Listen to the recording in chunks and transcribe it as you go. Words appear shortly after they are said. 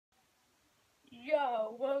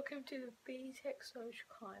Yo, welcome to the Btec social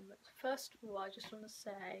climate. First of all, I just want to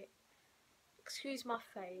say, excuse my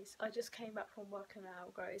face, I just came back from work an hour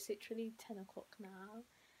ago. It's literally 10 o'clock now.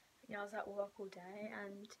 Yeah, I was at work all day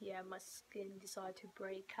and yeah, my skin decided to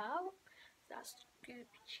break out. That's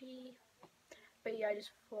Gucci. But yeah, I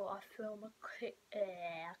just thought I'd film a quick,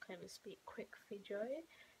 I can't even speak, quick video.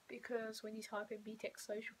 Because when you type in Btec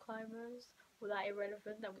social climbers, all that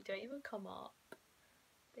irrelevant, then we don't even come up.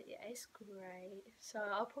 But yeah, it's great. So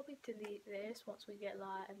I'll probably delete this once we get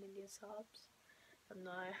like 1,000,000 subs. And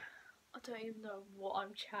no, I don't even know what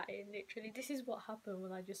I'm chatting. Literally, this is what happened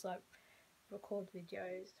when I just like record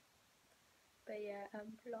videos. But yeah,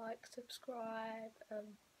 like, subscribe.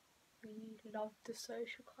 We love the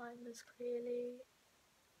social climbers clearly.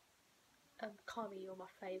 Kami, you're my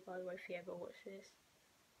fave by the way if you ever watch this.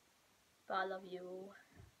 But I love you all.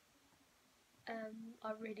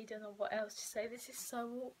 I really don't know what else to say. This is so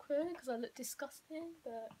awkward because I look disgusting,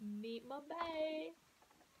 but meet my bae.